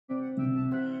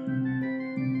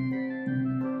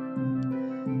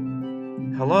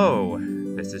Hello,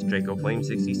 this is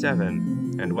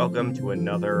Flame67, and welcome to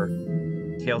another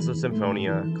Tales of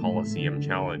Symphonia Coliseum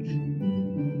challenge.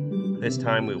 This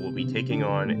time we will be taking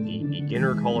on the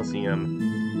beginner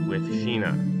Coliseum with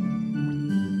Sheena.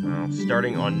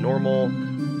 Starting on normal,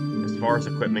 as far as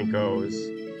equipment goes,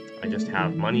 I just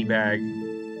have Money Bag,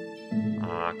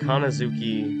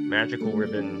 Kanazuki, Magical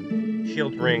Ribbon,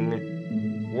 Shield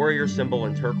Ring, Warrior Symbol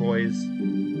in turquoise,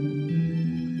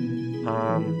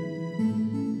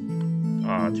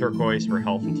 turquoise for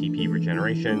health and TP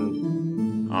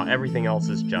regeneration. Everything else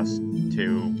is just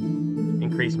to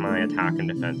increase my attack and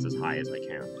defense as high as I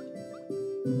can.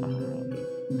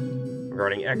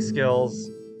 Regarding X skills,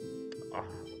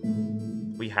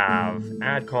 we have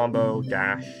Add Combo,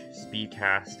 Dash, Speed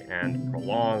Cast, and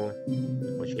Prolong,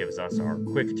 which gives us our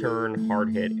Quick Turn,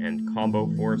 Hard Hit, and Combo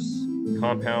Force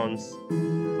compounds.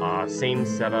 Same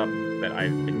setup that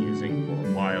I've been using for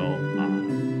a while.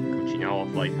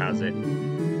 Kuchinawa Flight has it.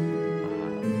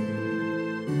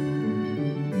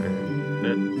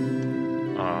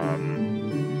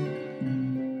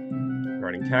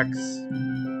 Regarding techs,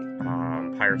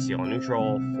 Pyre Seal on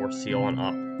neutral, Force Seal on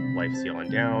up, Life Seal on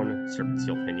down, Serpent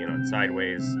Seal Pinion on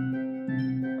sideways.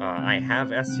 I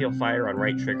have S Seal Fire on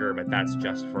right trigger, but that's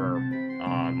just for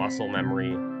muscle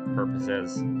memory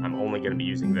purposes. I'm only going to be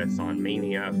using this on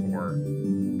Mania for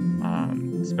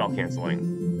spell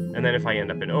canceling, and then if I end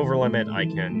up in overlimit, I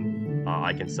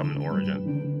can summon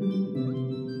Origin.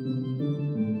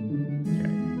 Okay.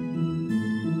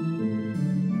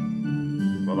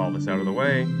 With all this out of the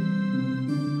way,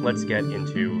 let's get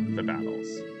into the battles.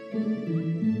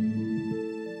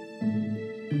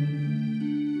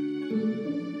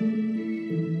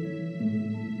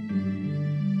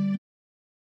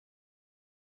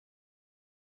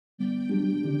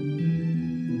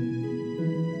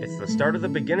 It's the start of the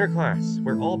beginner class,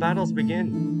 where all battles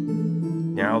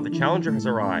begin. Now the challenger has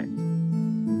arrived.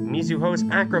 Mizuho's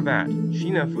acrobat,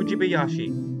 Sheena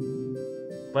Fujibayashi.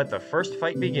 Let the first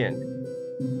fight begin.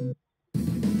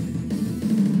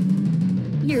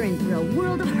 You're in for a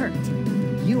world of hurt.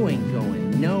 You ain't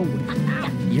going nowhere.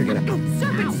 You're gonna...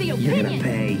 Serpent Seal You're Pinion. gonna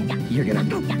pay. You're gonna...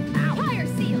 Fire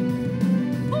Seal.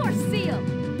 Force Seal.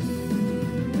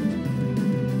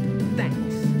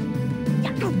 Thanks.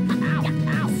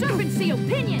 Serpent Seal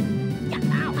Pinion.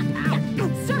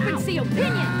 Serpent Seal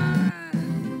Pinion.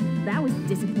 That was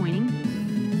disappointing.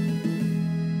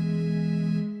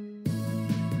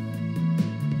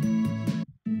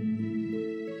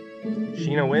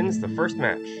 Sheena wins the first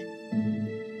match.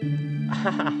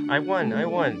 I won!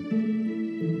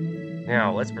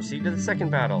 Now, let's proceed to the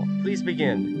second battle. Please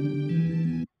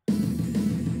begin.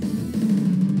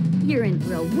 You're in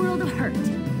for a world of hurt.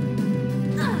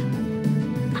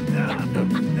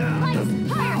 Lights,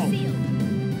 Fire Seal.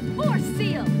 Force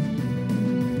Seal.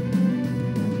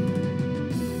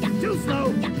 Too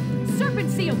slow. Serpent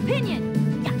Seal Pinion.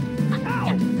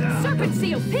 Serpent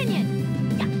Seal Pinion.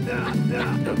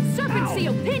 Serpent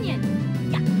Seal Pinion.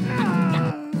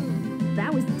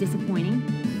 That was disappointing.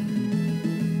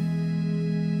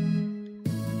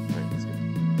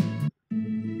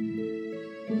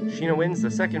 Sheena wins the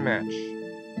second match.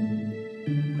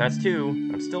 That's 2.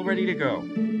 I'm still ready to go.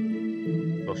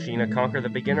 Will Sheena conquer the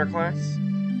beginner class?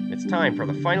 It's time for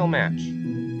the final match.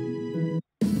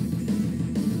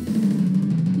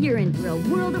 You're in for a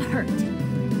world of hurt.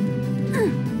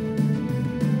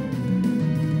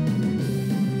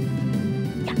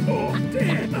 Oh,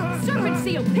 damn. Serpent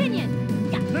Seal Pinion.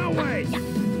 No way.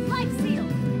 Life Seal.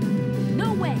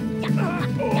 No way.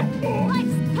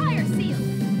 Life's Fire Seal.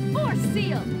 Force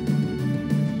Seal.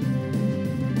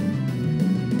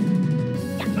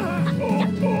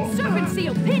 Serpent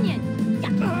Seal Pinion.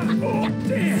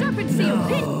 Damn. Serpent Seal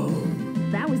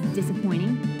Pinion. That was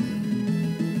disappointing.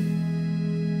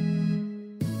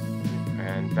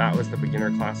 And that was the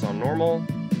beginner class on normal.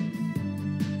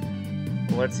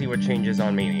 Let's see what changes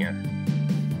on Mania.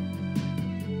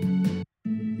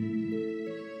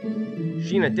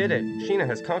 Sheena did it! Sheena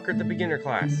has conquered the beginner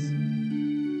class.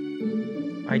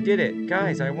 I did it!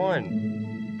 Guys, I won!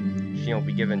 Sheena will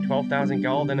be given 12,000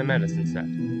 gold and a medicine set.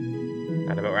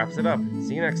 That about wraps it up.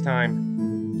 See you next time.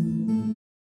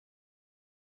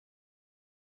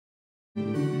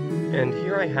 And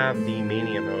here I have the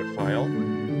Mania Mode file.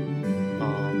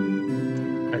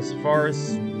 As far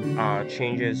as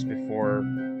changes before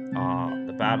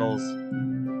the battles,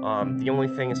 the only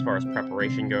thing as far as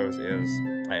preparation goes is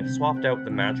I have swapped out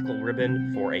the magical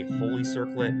ribbon for a holy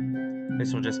circlet.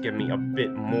 This will just give me a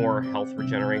bit more health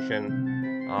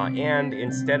regeneration. And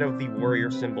instead of the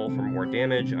warrior symbol for more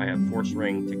damage, I have Force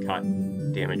Ring to cut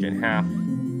damage in half.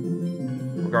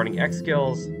 Regarding X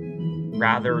skills,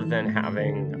 rather than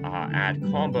having add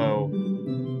combo,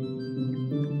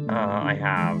 I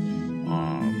have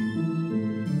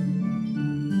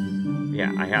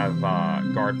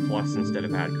guard plus instead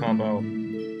of add combo,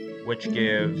 which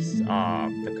gives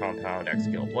the compound X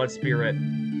skill Blood Spirit.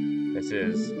 This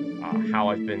is how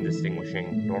I've been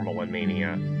distinguishing normal and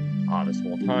mania this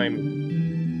whole time.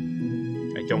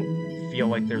 I don't feel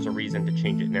like there's a reason to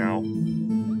change it now.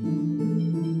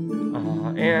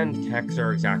 And techs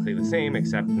are exactly the same,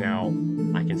 except now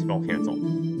I can spell cancel.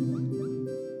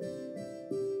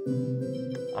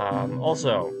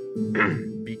 Also,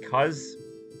 because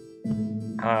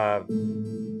of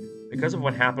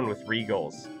what happened with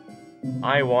Regals,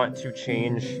 I want to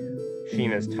change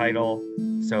Sheena's title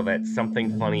so that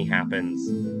something funny happens.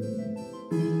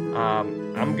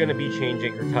 I'm gonna be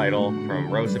changing her title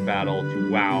from Rose of Battle to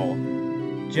WoW,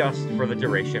 just for the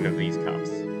duration of these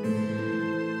cups.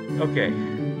 Okay.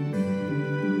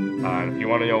 If you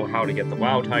want to know how to get the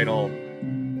WoW title,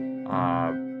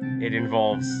 it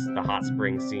involves the hot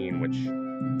spring scene, which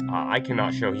I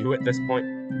cannot show you at this point.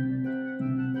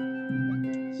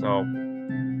 So,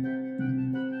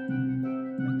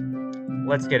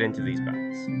 let's get into these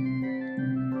battles.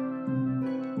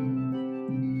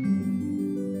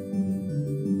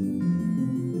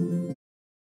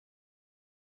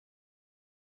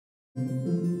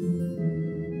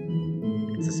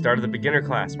 It's the start of the beginner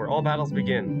class, where all battles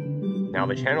begin. Now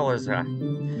the challenger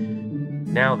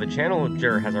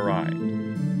has arrived.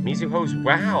 Mizuho's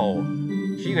WoW!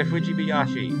 Sheena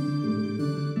Fujibayashi.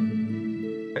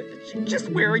 Just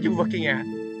where are you looking at?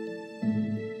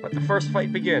 Let the first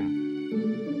fight begin.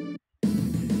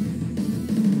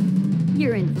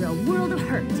 You're in for a world of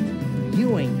hurt.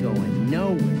 You ain't going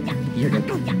nowhere. You're gonna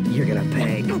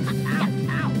pay.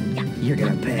 You're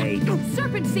gonna pay.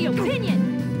 Serpent Seal Pinion.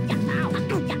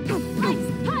 Ice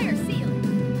Fire Seal.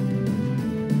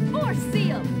 Force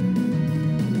Seal.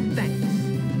 Thanks.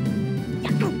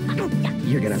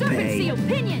 You're gonna Serpent pay. Seal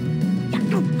Pinion.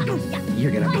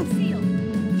 You're gonna Ice Seal.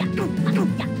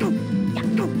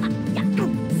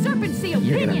 Serpent Seal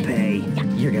You're gonna Pinion. pay.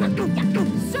 You're gonna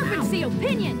Serpent Seal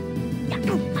Pinion.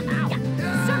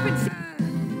 Serpent Seal.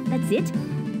 That's it?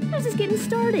 I was just getting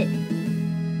started.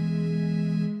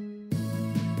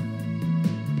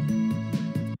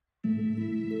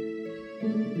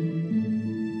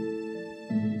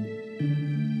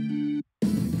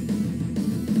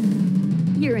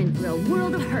 You're in for a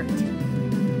world of hurt.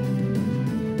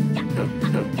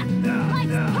 Ice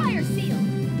Fire Seal.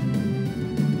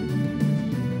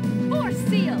 Force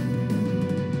Seal.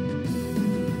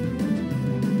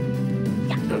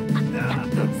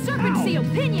 Serpent Seal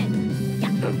Pinion.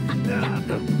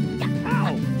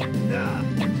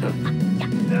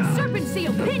 Serpent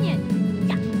Seal Pinion.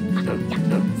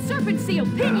 Serpent Seal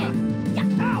Pinion.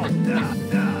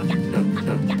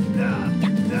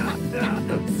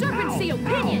 Serpent Seal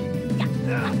Pinion.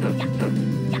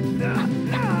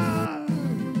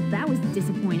 That was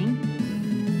disappointing.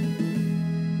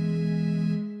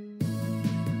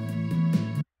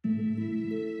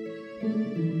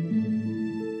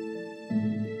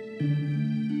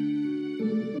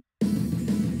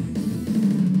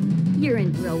 You're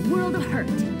in for a world of hurt.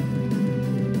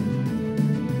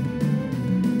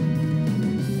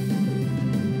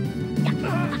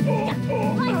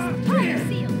 Ice Fire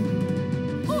Seal.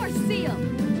 Force Seal.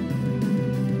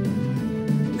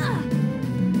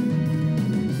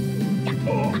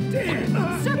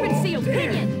 Serpent Seal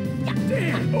Pinion.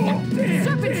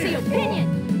 Serpent Seal Pinion.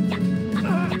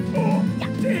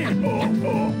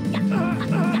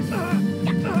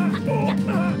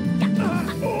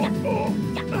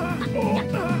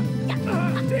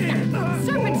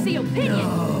 Serpent Seal Pinion.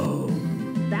 No.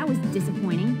 That was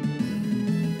disappointing.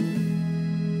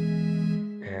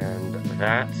 And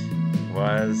that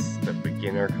was the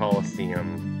beginner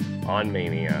Coliseum on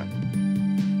Mania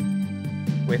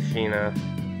with Sheena.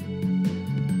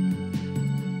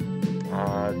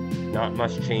 Not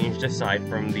much changed aside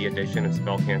from the addition of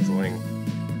spell canceling.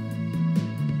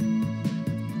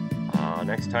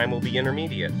 Next time will be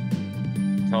intermediate.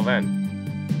 Till then.